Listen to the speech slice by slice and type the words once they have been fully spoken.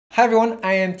Hi everyone,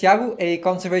 I am Tiago, a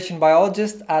conservation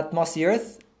biologist at Mossy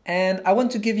Earth, and I want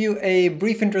to give you a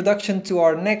brief introduction to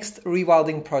our next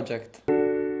rewilding project.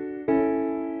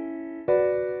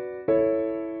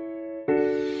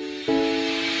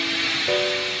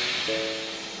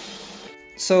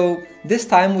 So this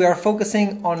time we are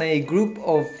focusing on a group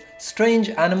of strange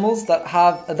animals that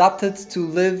have adapted to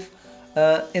live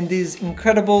in these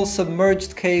incredible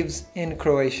submerged caves in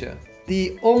Croatia.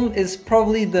 The Olm is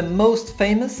probably the most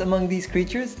famous among these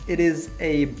creatures. It is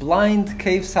a blind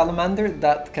cave salamander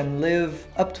that can live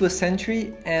up to a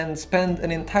century and spend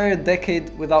an entire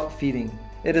decade without feeding.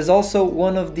 It is also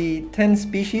one of the 10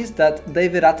 species that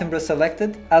David Attenborough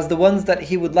selected as the ones that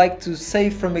he would like to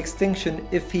save from extinction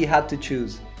if he had to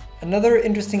choose. Another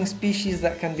interesting species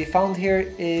that can be found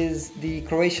here is the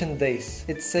Croatian dace.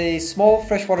 It's a small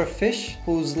freshwater fish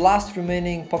whose last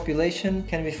remaining population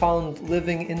can be found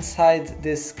living inside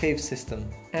this cave system.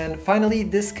 And finally,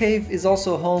 this cave is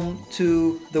also home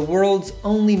to the world's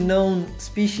only known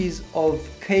species of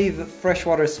cave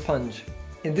freshwater sponge.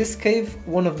 In this cave,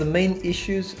 one of the main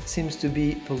issues seems to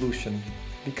be pollution,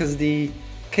 because the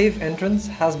cave entrance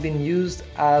has been used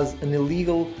as an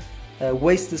illegal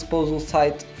waste disposal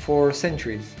site for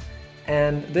centuries,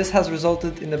 and this has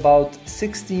resulted in about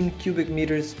 16 cubic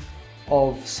meters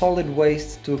of solid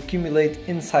waste to accumulate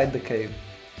inside the cave.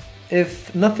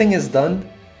 If nothing is done,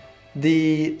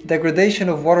 the degradation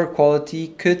of water quality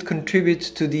could contribute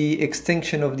to the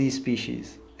extinction of these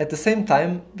species. At the same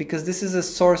time, because this is a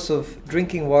source of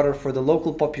drinking water for the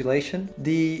local population,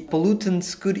 the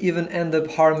pollutants could even end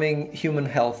up harming human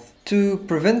health. To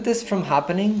prevent this from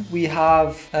happening, we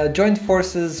have joined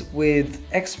forces with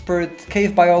expert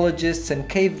cave biologists and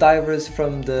cave divers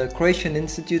from the Croatian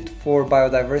Institute for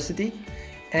Biodiversity,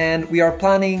 and we are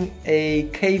planning a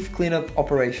cave cleanup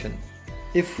operation.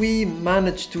 If we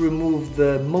manage to remove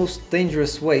the most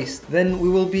dangerous waste, then we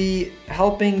will be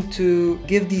helping to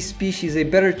give these species a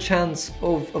better chance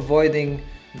of avoiding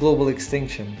global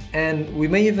extinction. And we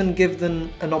may even give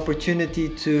them an opportunity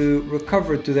to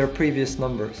recover to their previous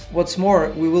numbers. What's more,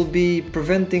 we will be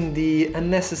preventing the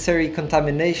unnecessary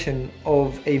contamination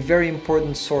of a very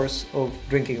important source of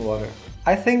drinking water.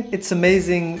 I think it's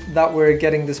amazing that we're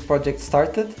getting this project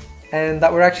started, and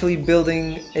that we're actually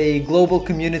building a global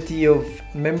community of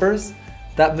members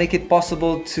that make it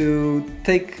possible to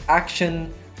take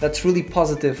action that's really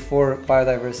positive for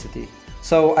biodiversity.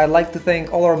 So I'd like to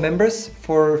thank all our members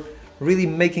for really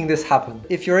making this happen.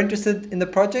 If you're interested in the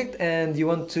project and you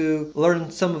want to learn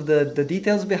some of the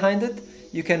details behind it,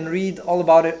 you can read all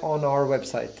about it on our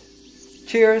website.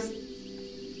 Cheers!